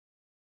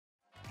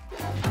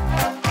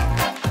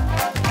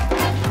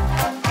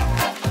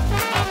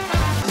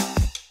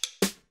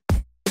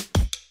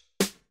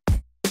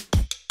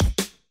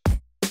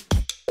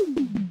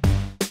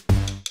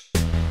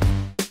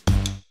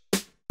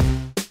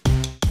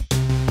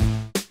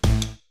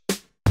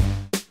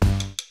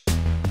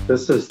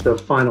This is the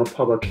final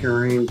public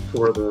hearing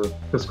for the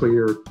fiscal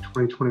year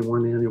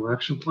 2021 annual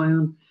action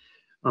plan.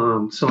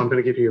 So I'm going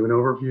to give you an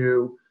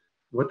overview,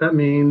 what that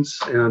means,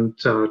 and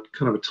kind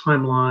of a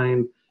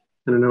timeline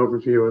and an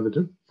overview of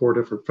the 4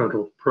 different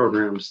federal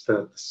programs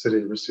that the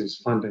city receives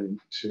funding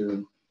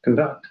to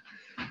conduct.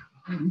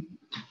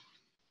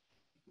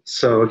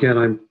 So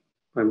again,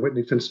 I'm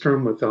Whitney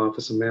Finstrom with the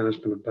Office of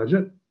Management and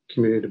Budget,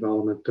 Community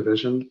Development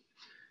Division,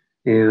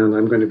 and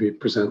I'm going to be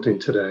presenting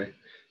today.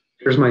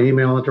 Here's my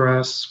email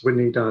address,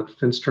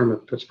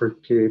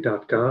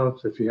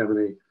 whitney.finstrom@pittsburghpa.gov. If you have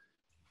any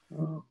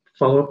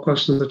follow-up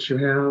questions that you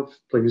have,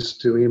 please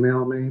do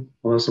email me.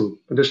 I'll have some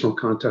additional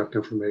contact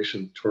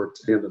information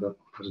towards the end of the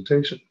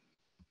presentation.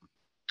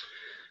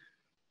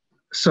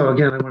 So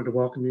again, I wanted to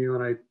welcome you,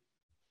 and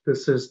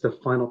this is the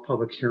final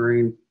public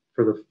hearing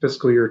for the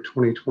fiscal year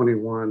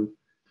 2021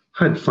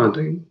 HUD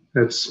funding.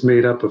 It's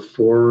made up of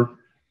 4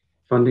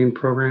 funding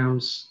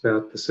programs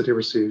that the city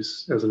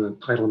receives as an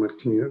entitlement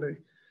community.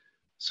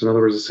 So in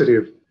other words, the city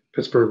of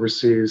Pittsburgh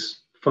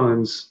receives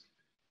funds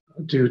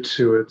due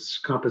to its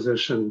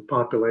composition,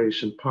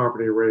 population,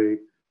 poverty rate,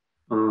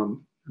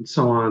 and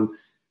so on,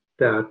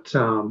 that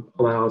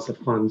allows the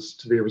funds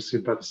to be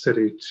received by the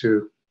city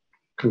to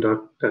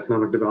conduct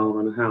economic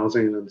development and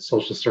housing and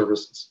social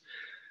services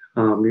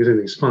using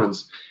these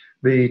funds.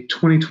 The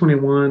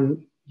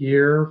 2021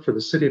 year for the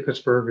city of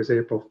Pittsburgh is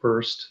April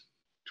 1st,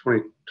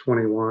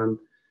 2021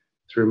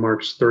 through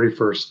March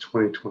 31st,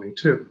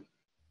 2022.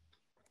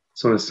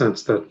 So in a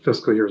sense, that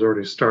fiscal year has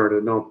already started,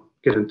 and I'll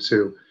get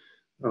into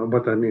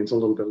what that means a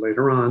little bit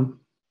later on.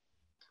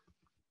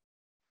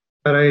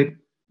 But I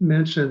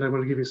mentioned I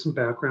want to give you some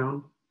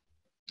background.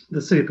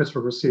 The city of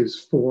Pittsburgh receives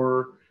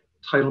 4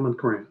 entitlement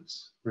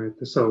grants, right?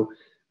 So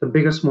the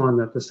biggest one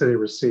that the city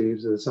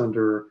receives is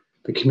under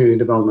the Community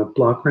Development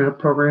Block Grant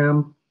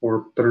Program,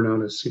 or better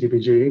known as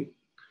CDBG.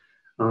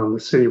 The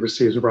city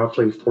receives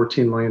roughly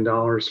 $14 million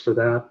for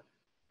that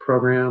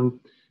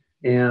program.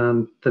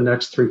 And the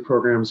next 3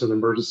 programs are the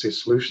Emergency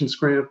Solutions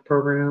Grant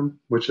Program,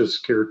 which is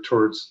geared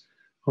towards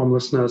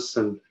homelessness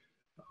and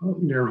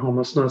near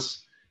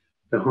homelessness.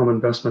 The Home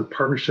Investment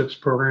Partnerships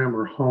Program,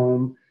 or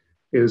HOME,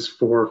 is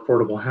for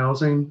affordable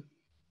housing.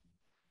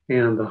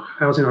 And the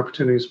Housing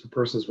Opportunities for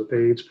Persons with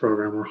AIDS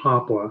program, or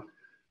HOPWA,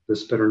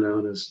 this better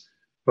known as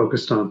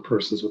focused on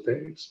persons with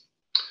AIDS.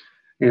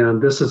 And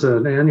this is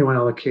an annual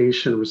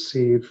allocation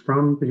received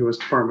from the U.S.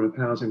 Department of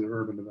Housing and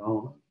Urban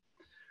Development.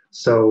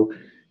 So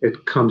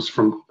it comes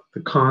from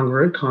the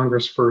Congress.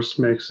 Congress first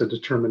makes a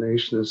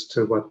determination as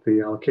to what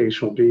the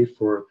allocation will be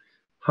for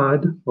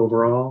HUD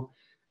overall,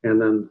 and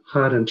then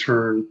HUD in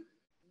turn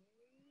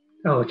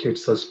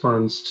allocates those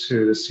funds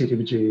to the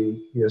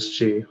CDBG,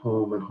 ESG,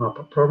 HOME, and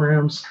HOPWA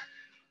programs,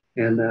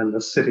 and then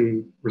the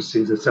city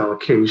receives its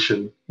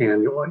allocation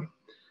annually.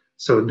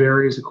 So it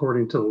varies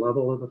according to the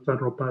level of the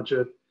federal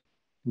budget,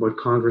 what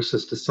Congress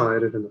has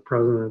decided, and the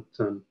president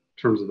in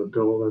terms of the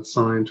bill that's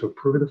signed to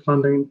approve the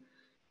funding,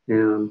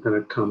 and then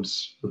it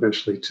comes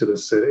eventually to the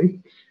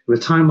city. And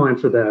the timeline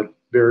for that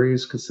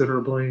varies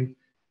considerably.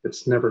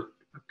 It's never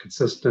a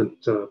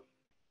consistent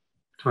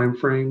time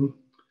frame,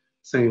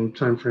 same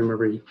time frame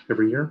every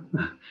year.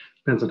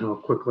 Depends on how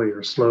quickly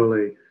or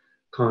slowly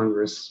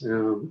Congress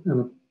and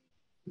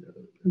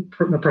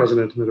the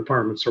president and the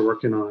departments are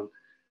working on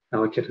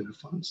allocating the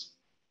funds.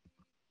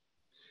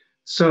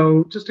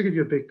 So just to give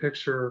you a big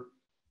picture,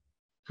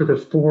 for the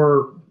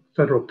 4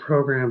 federal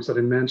programs that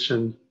I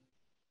mentioned,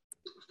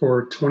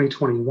 for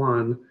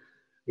 2021,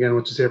 again,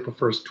 which is April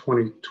 1st,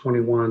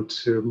 2021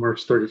 to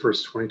March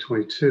 31st,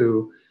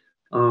 2022,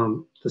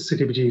 the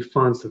CDBG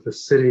funds that the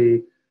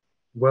city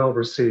will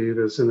receive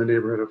is in the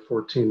neighborhood of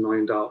 $14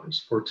 million,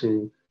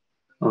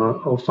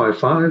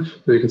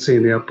 14,055. You can see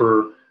in the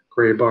upper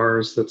gray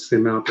bars, that's the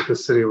amount that the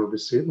city will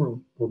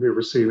be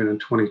receiving in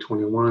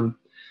 2021.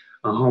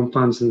 Home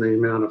funds in the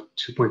amount of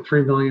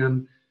 $2.3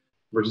 million,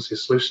 emergency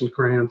solution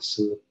grants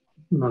in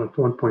the amount of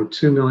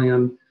 $1.2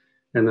 million,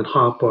 and then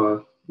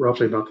HOPWA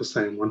roughly about the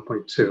same,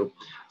 1.2.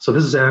 So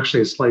this is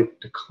actually a slight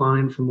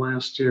decline from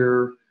last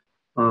year,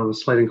 a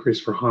slight increase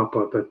for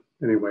HOPWA, but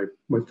anyway,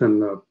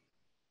 within a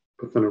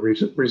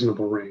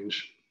reasonable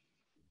range.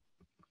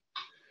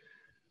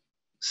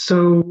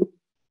 So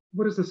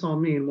what does this all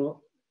mean?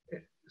 Well,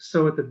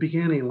 so at the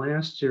beginning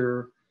last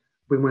year,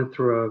 we went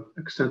through an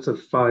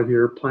extensive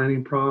 5-year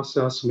planning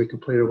process, and we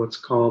completed what's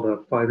called a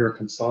 5-year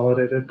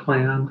consolidated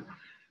plan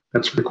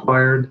that's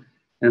required,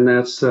 and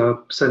that's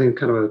setting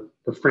kind of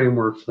the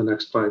framework for the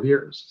next 5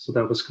 years. So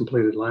that was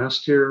completed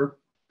last year,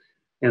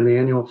 and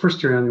the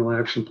first year annual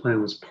action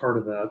plan was part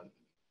of that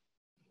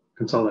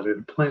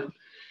consolidated plan.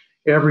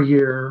 Every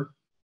year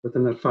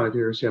within that 5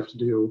 years, you have to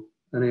do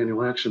an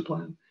annual action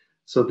plan.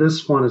 So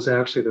this one is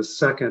actually the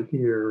 2nd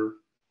year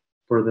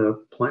for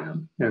the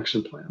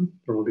action plan.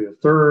 There will be a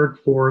 3rd,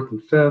 4th,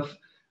 and 5th,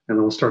 and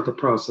then we'll start the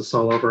process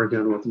all over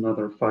again with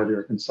another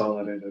 5-year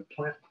consolidated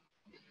plan.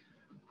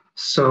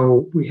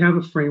 So we have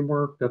a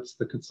framework. That's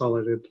the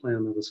consolidated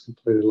plan that was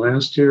completed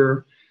last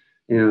year.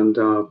 And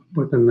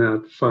within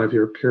that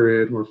 5-year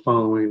period, we're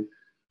following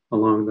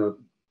along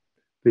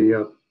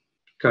the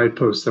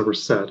guideposts that were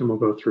set, and we'll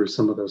go through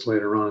some of those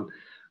later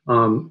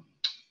on.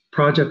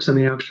 Projects in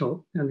the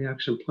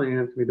action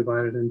plan can be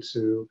divided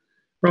into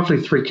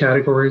roughly 3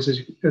 categories,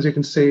 as you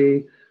can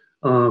see.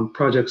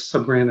 Projects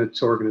subgranted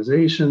to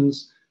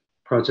organizations,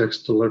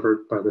 projects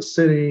delivered by the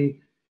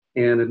city,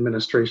 and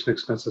administration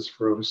expenses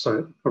for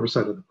oversight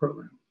of the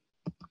program.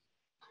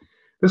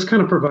 This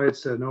kind of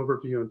provides an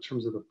overview in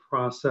terms of the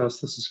process.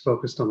 This is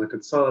focused on the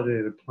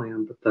consolidated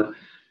plan, but the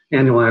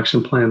annual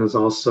action plan is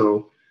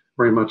also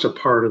very much a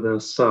part of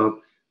this.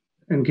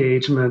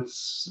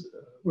 Engagements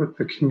with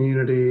the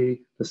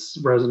community, the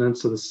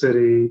residents of the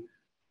city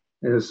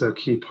is a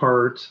key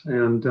part.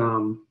 And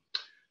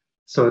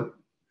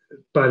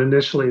but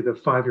initially the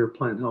 5-year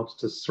plan helps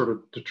to sort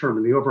of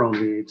determine the overall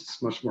needs.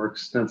 It's much more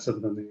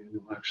extensive than the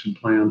annual action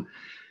plan.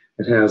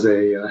 It has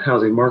a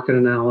housing market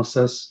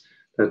analysis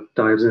that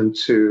dives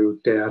into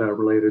data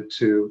related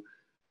to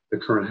the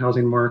current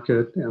housing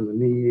market and the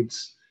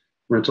needs,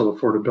 rental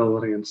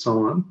affordability, and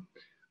so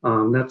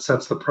on. That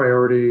sets the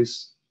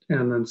priorities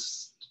and then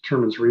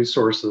determines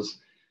resources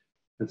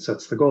and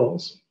sets the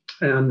goals.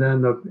 And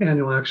then the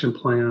annual action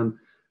plan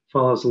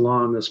follows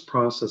along this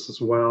process as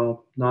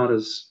well, not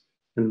as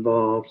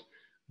involved,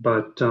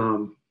 but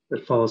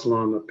it follows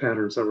along the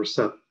patterns that were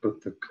set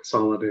with the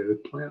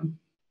consolidated plan.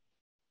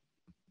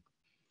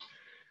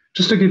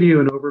 Just to give you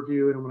an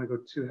overview, I don't want to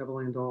go too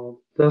heavily into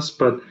all this,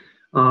 but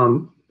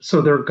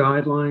so there are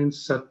guidelines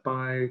set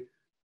by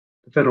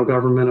the federal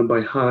government and by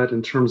HUD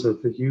in terms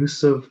of the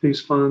use of these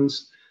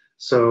funds.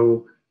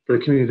 So for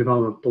the Community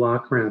Development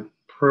Block Grant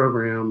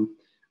Program,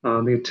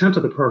 the intent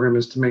of the program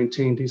is to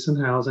maintain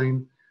decent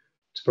housing,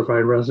 to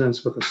provide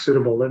residents with a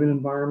suitable living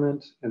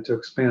environment, and to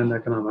expand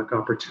economic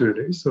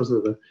opportunities. Those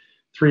are the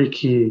 3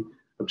 key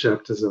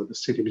objectives of the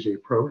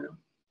CDBG program.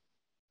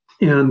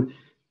 And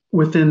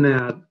within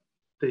that,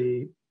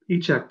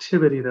 each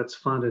activity that's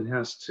funded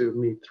has to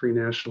meet 3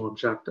 national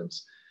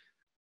objectives.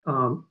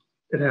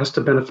 It has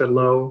to benefit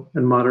low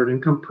and moderate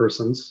income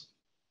persons,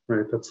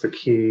 right? That's the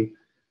key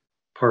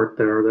part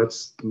there.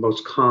 That's the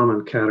most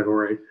common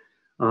category.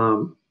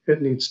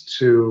 It needs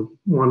to,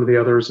 one of the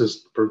others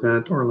is to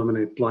prevent or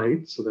eliminate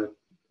blight, so that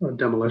a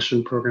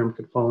demolition program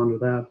could fall under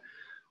that,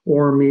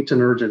 or meet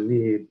an urgent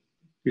need.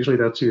 Usually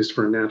that's used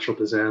for a natural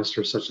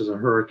disaster such as a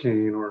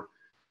hurricane or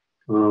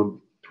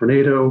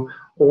tornado,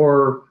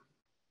 or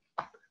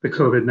the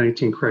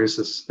COVID-19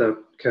 crisis.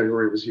 That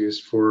category was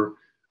used for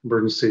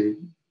emergency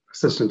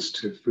assistance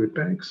to food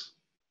banks.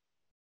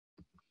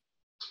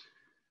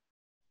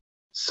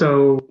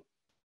 So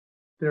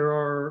there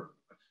are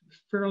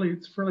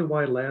it's fairly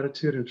wide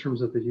latitude in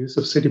terms of the use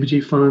of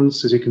CDBG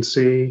funds, as you can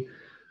see,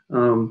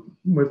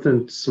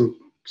 within some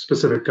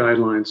specific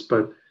guidelines,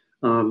 but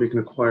you can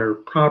acquire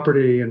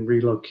property and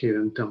relocate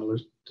and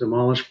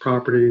demolish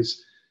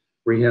properties,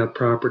 rehab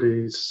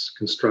properties,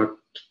 construct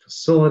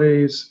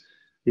facilities.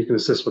 You can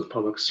assist with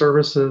public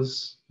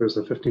services. There's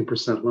a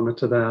 15% limit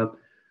to that.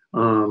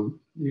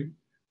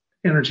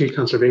 Energy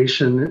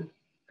conservation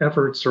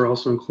efforts are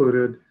also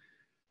included,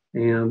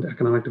 and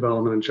economic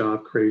development and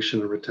job creation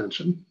and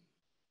retention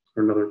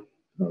are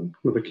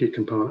another key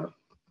component.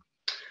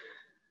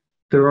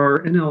 There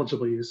are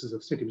ineligible uses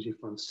of CDBG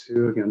funds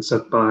too, again,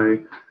 set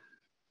by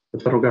the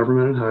federal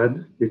government and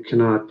HUD. You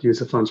cannot use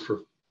the funds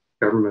for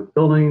government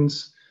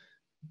buildings,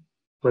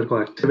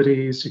 political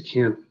activities. You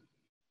can't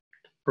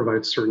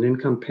provide certain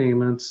income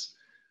payments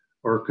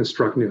or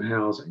construct new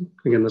housing.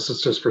 Again, this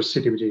is just for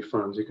CDBG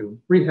funds. You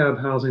can rehab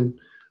housing,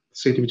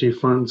 CDBG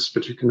funds,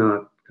 but you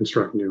cannot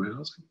construct new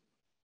housing.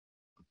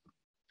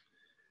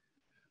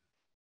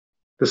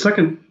 The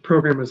second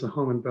program is the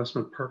Home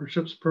Investment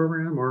Partnerships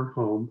Program, or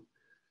HOME.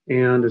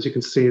 And as you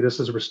can see, this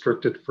is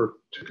restricted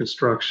to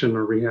construction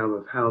or rehab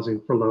of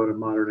housing for low to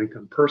moderate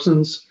income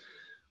persons,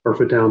 or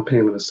for down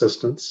payment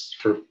assistance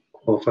for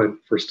qualified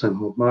first-time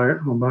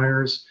home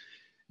buyers.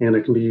 And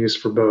it can be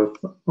used for both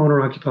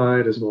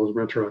owner-occupied as well as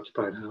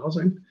renter-occupied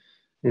housing.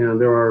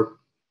 And there are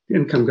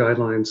income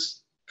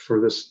guidelines for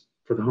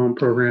the HOME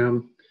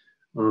program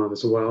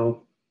as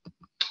well.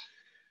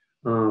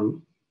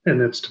 And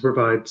that's to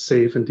provide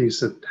safe and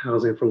decent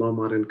housing for low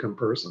moderate income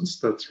persons.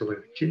 That's really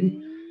the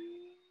key.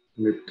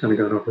 And we've kind of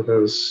gone over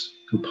those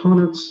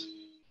components.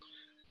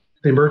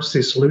 The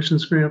Emergency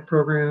Solutions Grant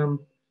Program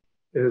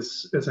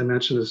is, as I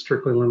mentioned, is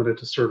strictly limited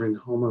to serving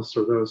homeless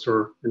or those who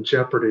are in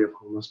jeopardy of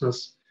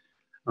homelessness.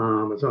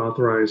 It's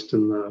authorized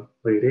in the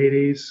late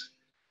 80s.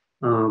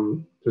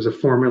 There's a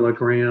formula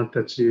grant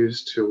that's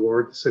used to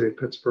award the city of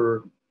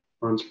Pittsburgh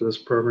funds for this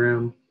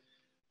program.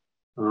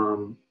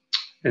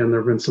 And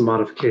there have been some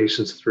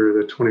modifications through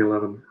the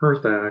 2011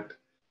 Earth Act,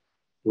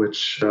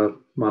 which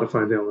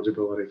modified the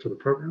eligibility for the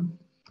program.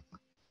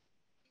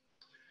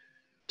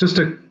 Just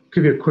to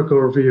give you a quick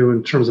overview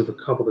in terms of a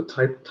couple of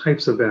the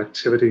types of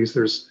activities,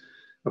 there's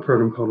a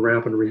program called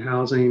Rapid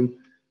Rehousing,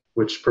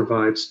 which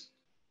provides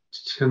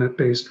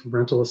tenant-based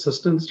rental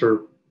assistance,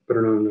 or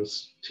better known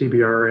as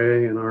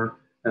TBRA in our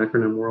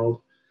acronym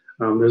world.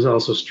 There's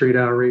also street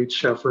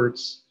outreach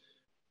efforts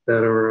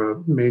that are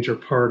a major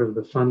part of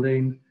the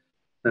funding.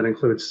 That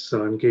includes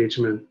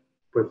engagement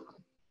with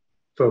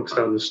folks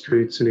out in the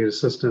streets who need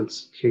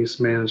assistance, case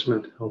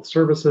management, health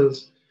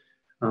services,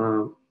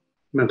 uh,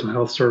 mental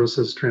health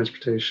services,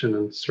 transportation,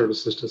 and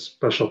services to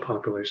special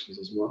populations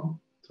as well.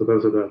 So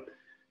those are the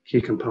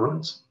key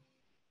components.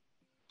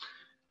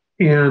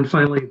 And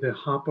finally, the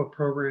HOPA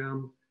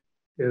program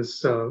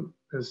is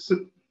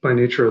by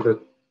nature of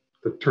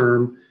the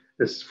term,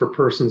 is for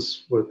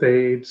persons with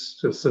AIDS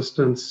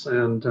assistance,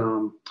 and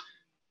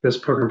this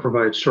program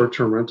provides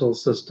short-term rental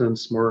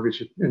assistance,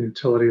 mortgage and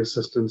utility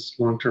assistance,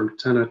 long-term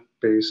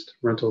tenant-based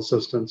rental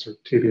assistance, or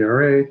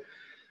TBRA,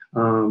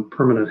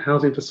 permanent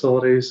housing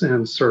facilities,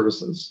 and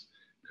services.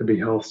 Could be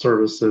health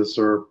services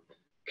or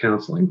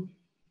counseling.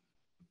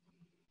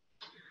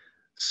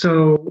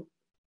 So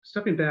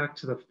stepping back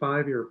to the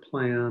 5-year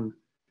plan,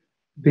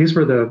 these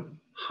were the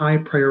high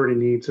priority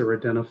needs that were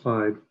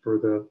identified for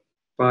the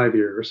 5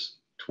 years,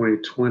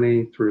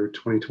 2020 through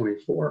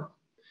 2024.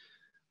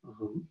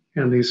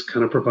 And these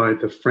kind of provide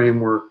the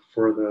framework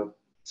for the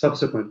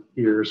subsequent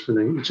years for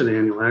each of the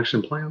annual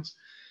action plans.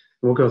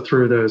 We'll go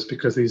through those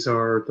because these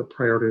are the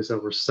priorities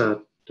that were set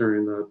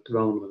during the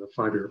development of the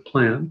 5-year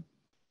plan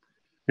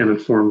and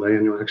inform the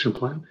annual action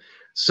plan.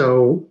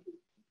 So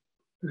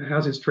the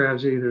housing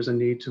strategy, there's a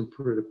need to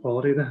improve the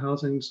quality of the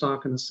housing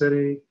stock in the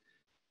city.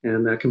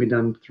 And that can be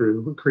done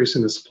through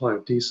increasing the supply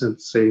of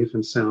decent, safe,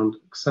 and sound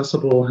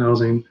accessible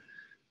housing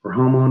for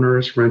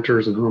homeowners,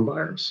 renters, and home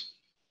buyers.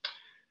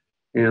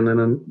 And then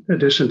in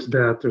addition to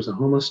that, there's a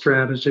homeless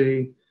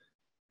strategy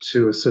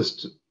to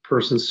assist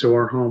persons who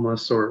are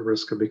homeless or at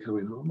risk of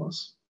becoming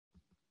homeless.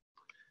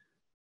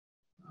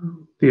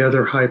 The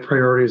other high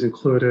priorities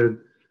included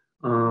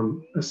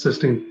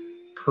assisting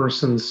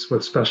persons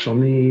with special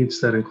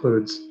needs. That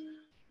includes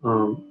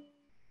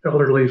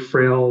elderly,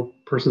 frail,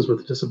 persons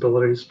with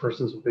disabilities,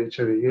 persons with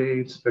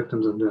HIV/AIDS,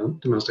 victims of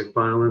domestic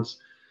violence,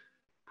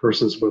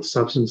 persons with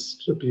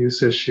substance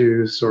abuse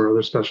issues or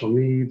other special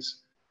needs,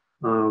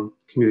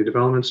 community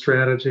development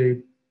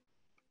strategy.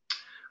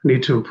 We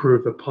need to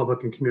improve the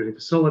public and community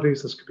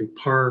facilities. This could be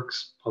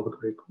parks, public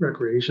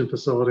recreation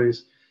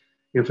facilities,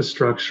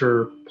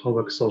 infrastructure,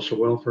 public social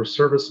welfare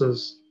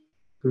services,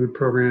 food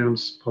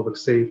programs, public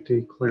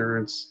safety,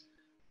 clearance,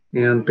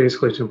 and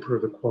basically to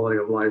improve the quality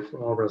of life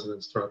for all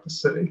residents throughout the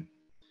city.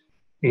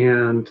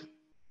 And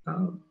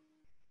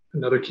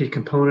another key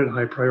component,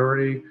 high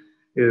priority,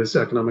 is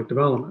economic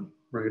development,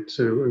 right?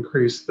 To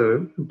increase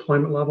the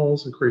employment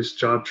levels, increase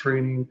job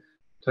training,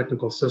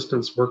 technical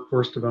assistance,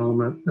 workforce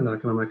development, and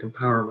economic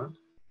empowerment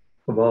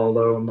of all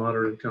low and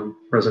moderate income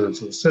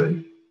residents in the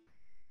city.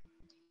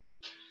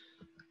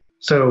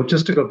 So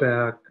just to go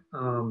back,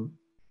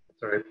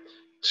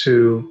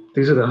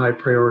 these are the high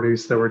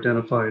priorities that were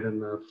identified in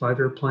the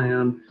 5-year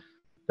plan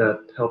that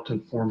helped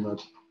inform the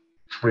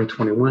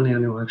 2021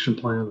 annual action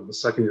plan and the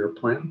 2nd-year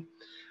plan.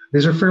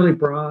 These are fairly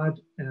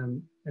broad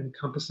and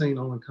encompassing,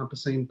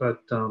 all-encompassing,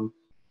 but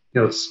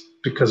it's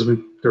because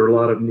there are a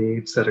lot of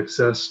needs that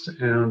exist,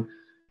 and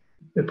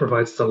it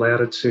provides the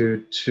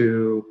latitude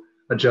to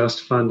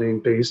adjust funding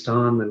based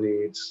on the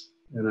needs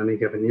in any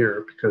given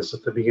year. Because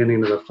at the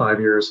beginning of the 5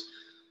 years,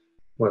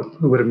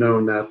 who would have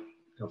known that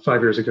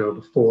 5 years ago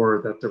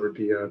before that there would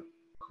be a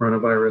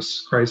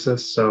coronavirus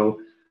crisis?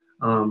 So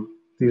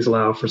these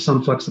allow for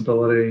some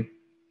flexibility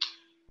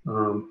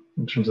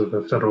in terms of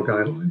the federal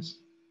guidelines.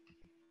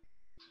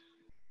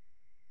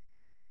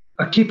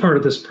 A key part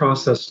of this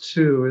process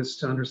too is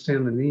to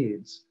understand the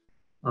needs.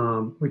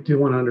 We do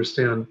want to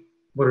understand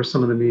what are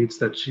some of the needs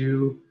that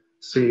you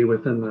see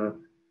within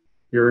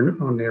your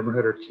own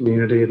neighborhood or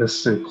community.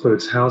 This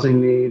includes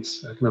housing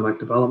needs, economic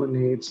development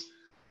needs,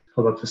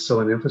 public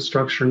facility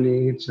infrastructure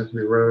needs, it can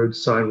be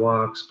roads,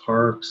 sidewalks,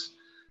 parks,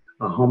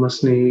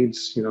 homeless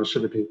needs,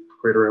 should there be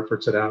greater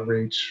efforts at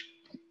outreach,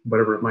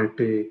 whatever it might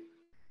be,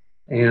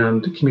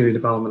 and community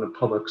development and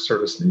public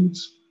service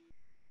needs.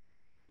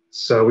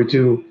 So we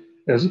do,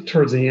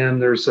 towards the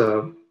end, there's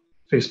a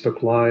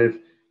Facebook Live.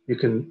 You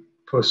can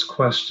post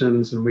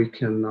questions and I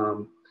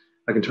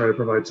can try to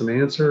provide some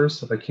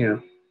answers. If I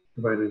can't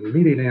provide any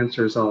immediate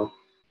answers, I'll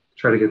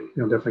try to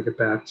definitely get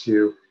back to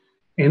you.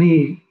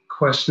 Any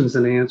questions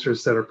and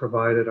answers that are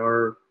provided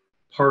are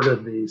part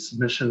of the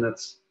submission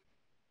that's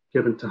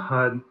given to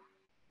HUD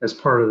as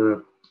part of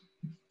the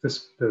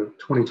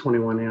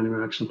 2021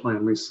 annual action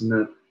plan. We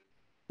submit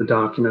the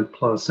document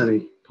plus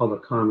any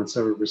public comments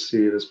that we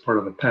receive as part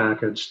of the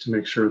package to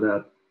make sure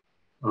that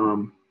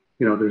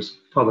there's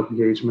public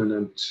engagement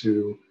and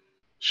to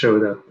show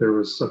that there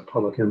was a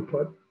public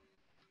input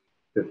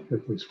if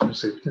we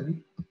received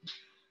any.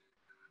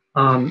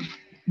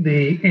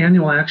 The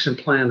annual action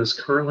plan is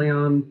currently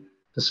on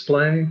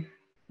display,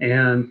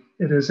 and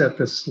it is at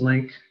this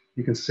link.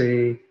 You can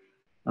see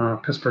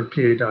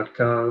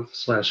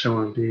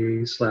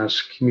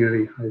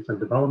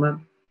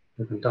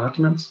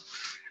pittsburghpa.gov/omb/community-development-documents.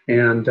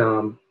 And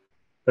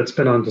that's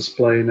been on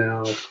display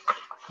now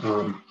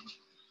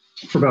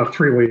for about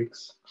 3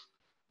 weeks.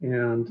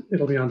 And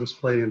it'll be on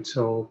display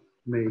until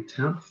May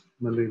 10th,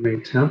 Monday, May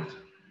 10th.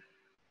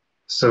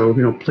 So,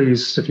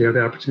 please, if you have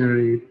the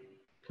opportunity,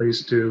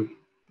 please do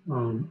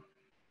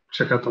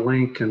check out the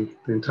link, and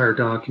the entire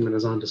document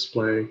is on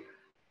display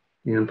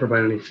and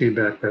provide any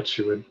feedback that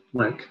you would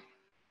like.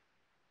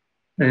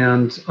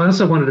 And I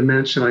also wanted to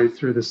mention, I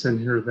threw this in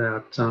here,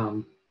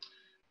 that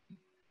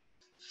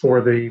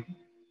for the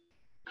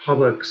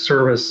public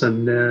service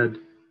and NED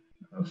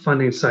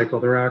funding cycle,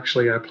 there are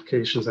actually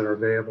applications that are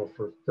available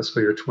for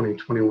fiscal year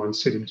 2021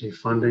 CDBG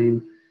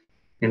funding.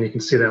 And you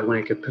can see that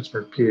link at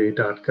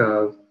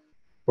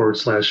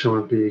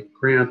pittsburghpa.gov/OMB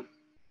grant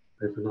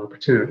different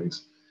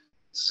opportunities.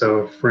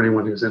 So for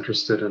anyone who's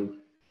interested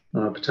in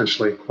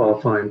potentially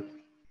qualifying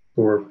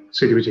for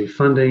CDBG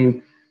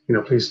funding,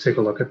 please take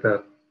a look at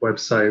that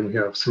website. We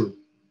have some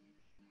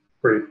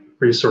great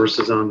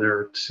resources on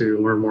there to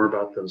learn more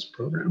about those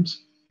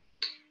programs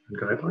and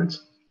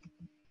guidelines.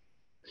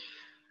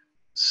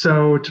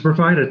 So to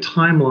provide a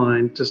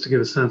timeline, just to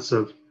give a sense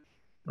of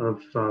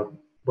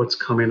what's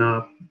coming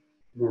up,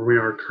 where we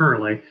are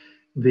currently,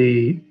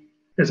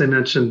 as I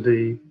mentioned,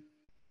 the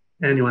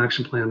annual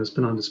action plan has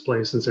been on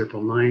display since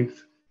April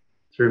 9th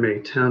through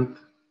May 10th.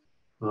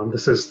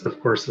 This is,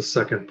 of course, the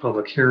second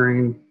public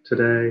hearing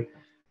today.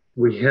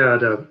 We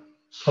had a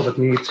public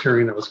needs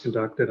hearing that was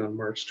conducted on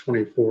March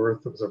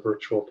 24th. It was a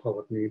virtual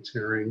public needs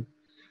hearing.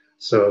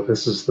 So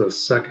this is the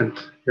second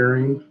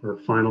hearing or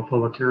final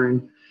public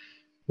hearing.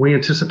 We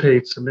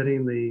anticipate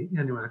submitting the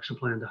annual action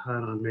plan to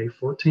HUD on May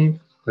 14th.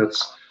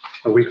 That's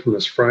a week from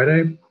this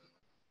Friday.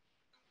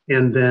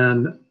 And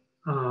then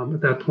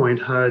at that point,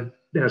 HUD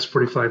has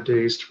 45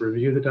 days to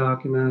review the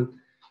document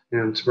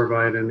and to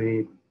provide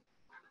any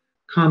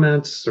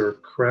comments or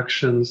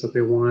corrections that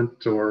they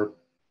want, or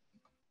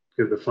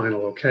give the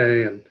final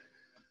okay, and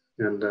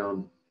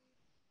then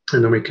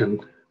we can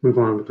move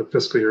on with the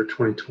fiscal year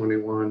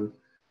 2021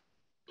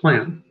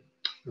 plan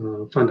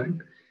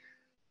funding.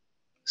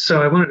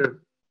 So I wanted to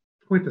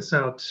point this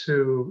out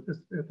too.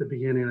 At the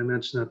beginning, I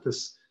mentioned that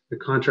the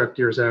contract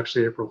year is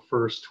actually April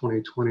 1st,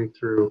 2020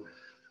 through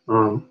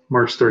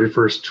March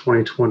 31st,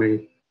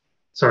 2020.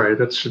 Sorry,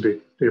 that should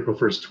be April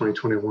 1st,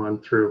 2021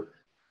 through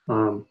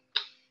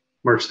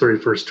March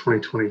 31st,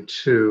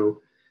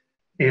 2022.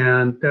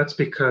 And that's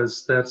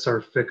because that's our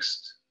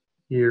fixed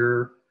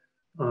year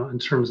in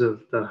terms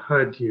of the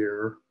HUD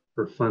year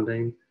for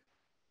funding.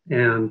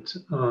 And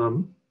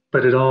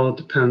but it all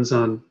depends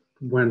on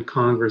when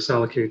Congress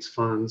allocates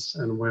funds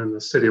and when the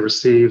city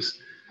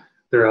receives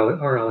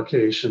our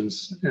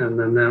allocations. And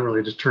then that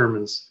really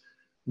determines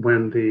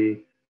when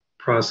the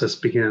process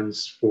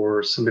begins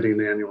for submitting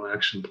the annual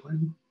action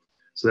plan.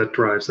 So that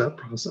drives that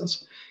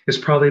process. It's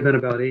probably been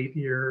about 8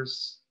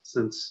 years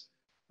since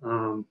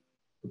the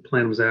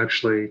plan was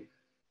actually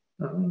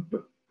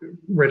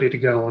ready to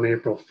go on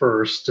April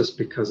 1st, just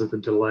because of the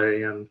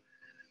delay and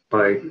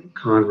by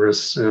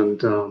Congress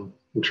and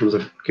in terms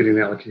of getting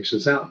the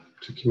allocations out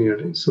to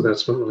communities. So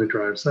that's what really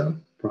drives that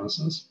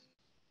process.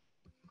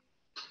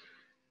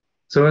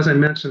 So as I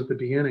mentioned at the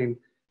beginning,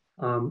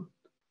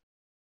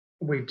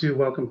 we do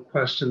welcome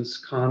questions,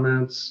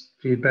 comments,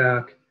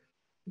 feedback.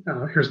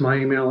 Here's my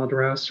email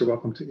address. You're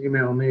welcome to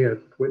email me at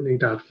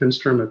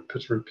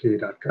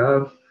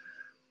whitney.finstrom@pittsburghpa.gov.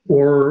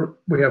 Or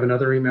we have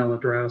another email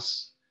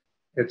address.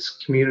 It's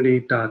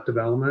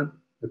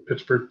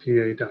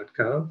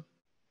community.development@pittsburghpa.gov.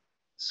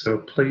 So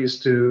please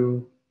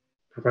do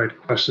provide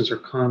questions or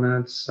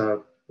comments.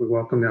 We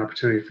welcome the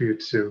opportunity for you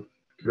to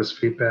give us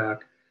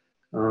feedback.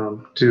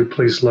 Do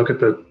please look at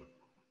the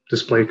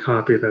display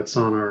copy that's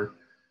on our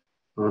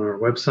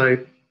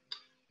website.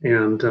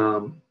 And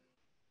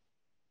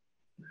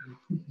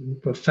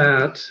with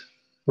that, I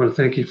want to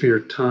thank you for your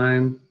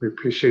time. We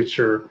appreciate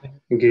your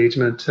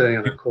engagement today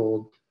on a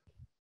cold.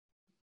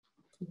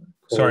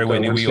 Sorry,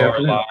 Whitney, we are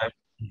live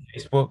on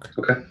Facebook.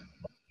 Okay.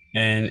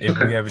 And if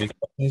we have any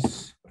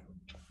questions,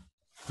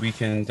 we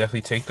can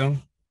definitely take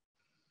them.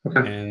 Okay.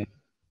 And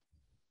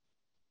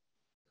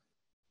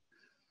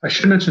I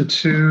should mention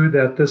too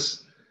that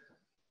this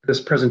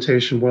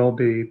presentation will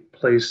be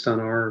placed on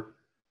our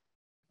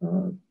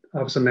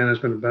Office of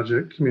Management and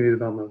Budget Community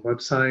Development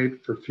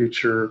website for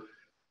future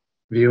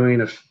viewing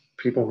if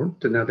people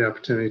didn't have the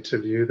opportunity to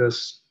view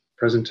this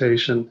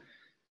presentation.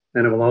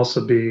 And it will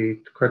also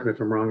be, correct me if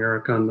I'm wrong,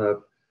 Eric, on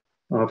the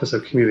Office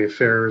of Community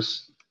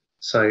Affairs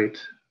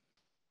site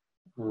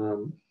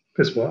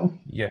as well.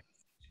 Yeah.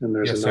 And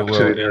there's an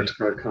opportunity there to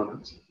provide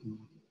comments.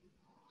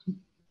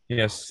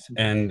 Yes,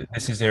 and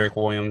this is Eric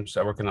Williams.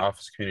 I work in the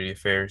Office of Community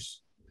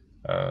Affairs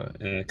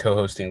and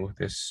co-hosting with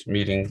this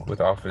meeting with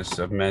the Office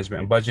of Management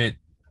and Budget.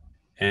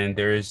 And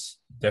there is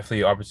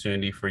definitely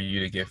opportunity for you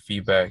to get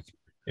feedback.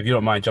 If you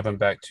don't mind jumping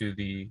back to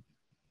the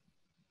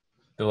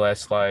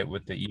last slide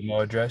with the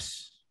email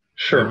address.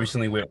 Sure. We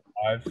recently went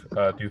live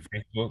through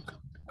Facebook.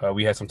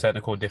 We had some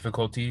technical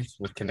difficulties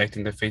with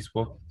connecting to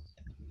Facebook,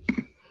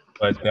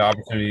 but the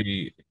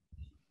opportunity,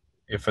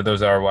 if for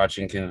those that are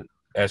watching, can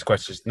ask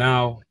questions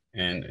now,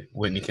 and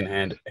Whitney can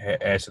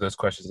answer those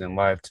questions in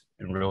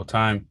real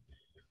time.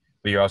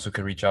 But you also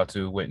can reach out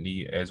to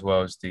Whitney as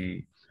well as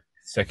the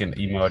second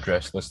email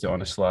address listed on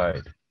the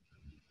slide.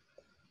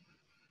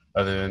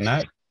 Other than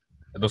that,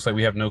 it looks like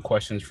we have no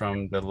questions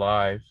from the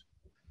live.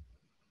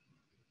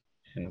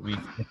 And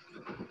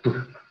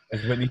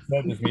as Whitney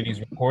said, this meeting is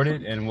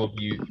recorded and will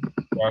be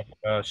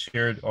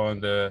shared on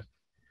the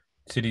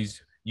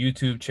city's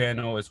YouTube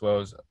channel, as well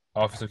as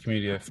Office of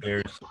Community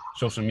Affairs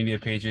social media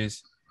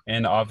pages,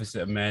 and the Office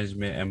of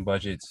Management and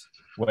Budget's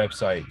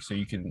website, so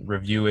you can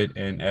review it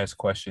and ask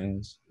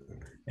questions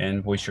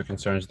and voice your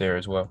concerns there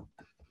as well.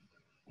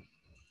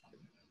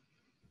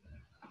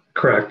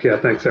 Correct. Yeah,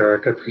 thanks,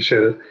 Eric. I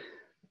appreciate it.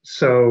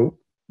 So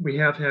we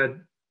have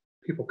had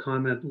people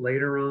comment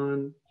later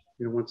on,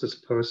 once it's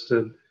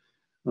posted.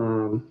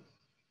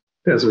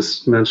 As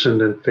was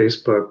mentioned in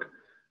Facebook,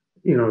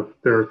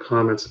 there are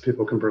comments that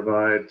people can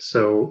provide.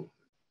 So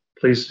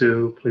please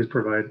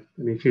provide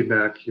any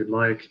feedback you'd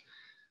like.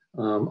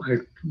 I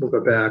will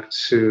go back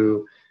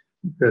to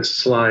this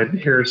slide.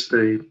 Here's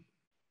the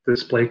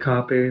display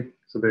copy.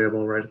 It's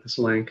available right at this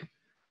link.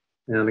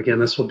 And again,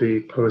 this will be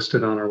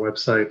posted on our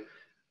website.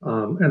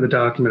 And the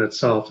document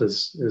itself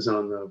is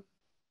on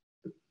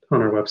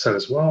our website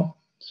as well.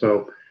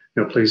 So,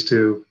 please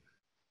do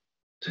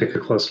take a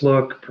close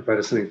look, provide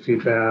us any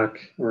feedback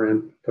or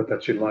input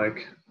that you'd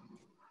like.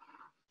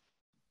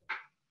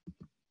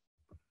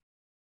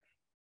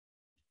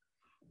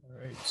 All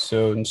right,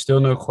 so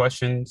still no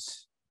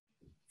questions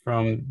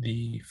from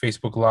the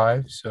Facebook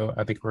Live, so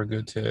I think we're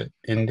good to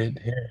end it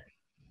here.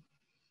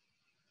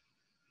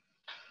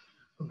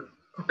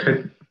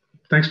 Okay,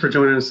 thanks for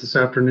joining us this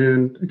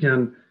afternoon.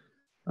 Again,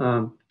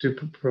 do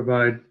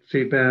provide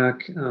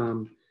feedback.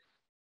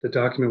 The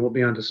document will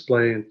be on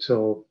display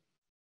until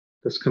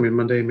this coming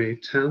Monday, May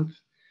 10th,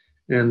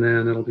 and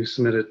then it'll be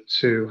submitted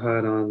to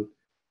HUD on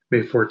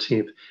May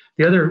 14th.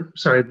 The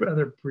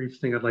other brief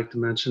thing I'd like to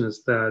mention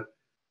is that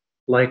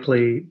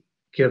likely,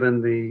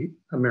 given the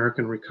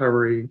American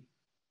Recovery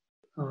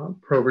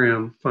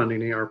Program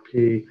funding, ARP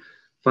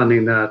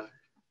funding, that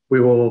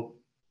we will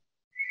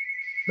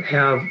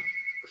have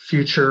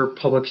future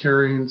public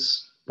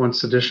hearings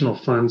once additional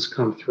funds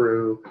come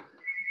through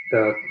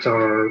that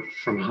are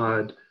from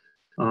HUD.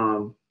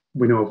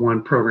 We know of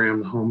one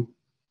program, the home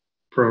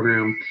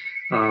program.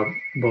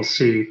 We'll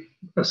see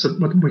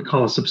what we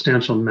call a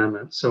substantial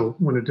amendment. So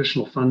when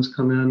additional funds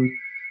come in,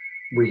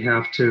 we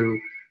have to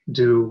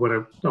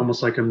do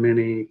almost like a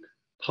mini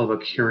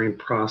public hearing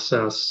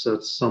process.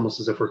 It's almost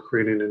as if we're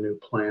creating a new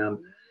plan.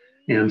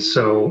 And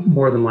so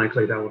more than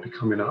likely that will be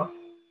coming up.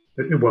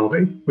 It will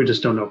be. We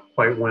just don't know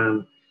quite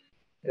when.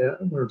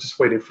 We're just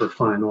waiting for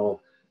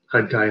final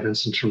HUD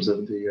guidance in terms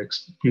of the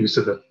use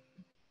of the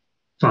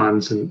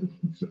funds and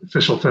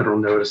official federal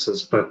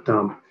notices. But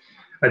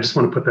I just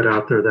want to put that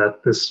out there that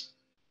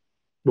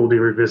we'll be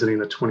revisiting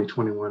the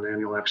 2021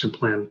 annual action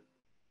plan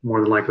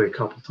more than likely a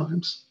couple of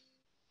times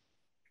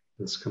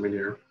this coming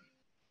year.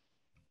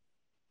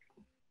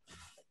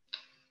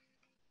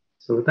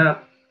 So with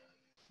that,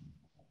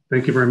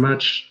 thank you very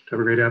much. Have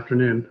a great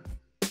afternoon.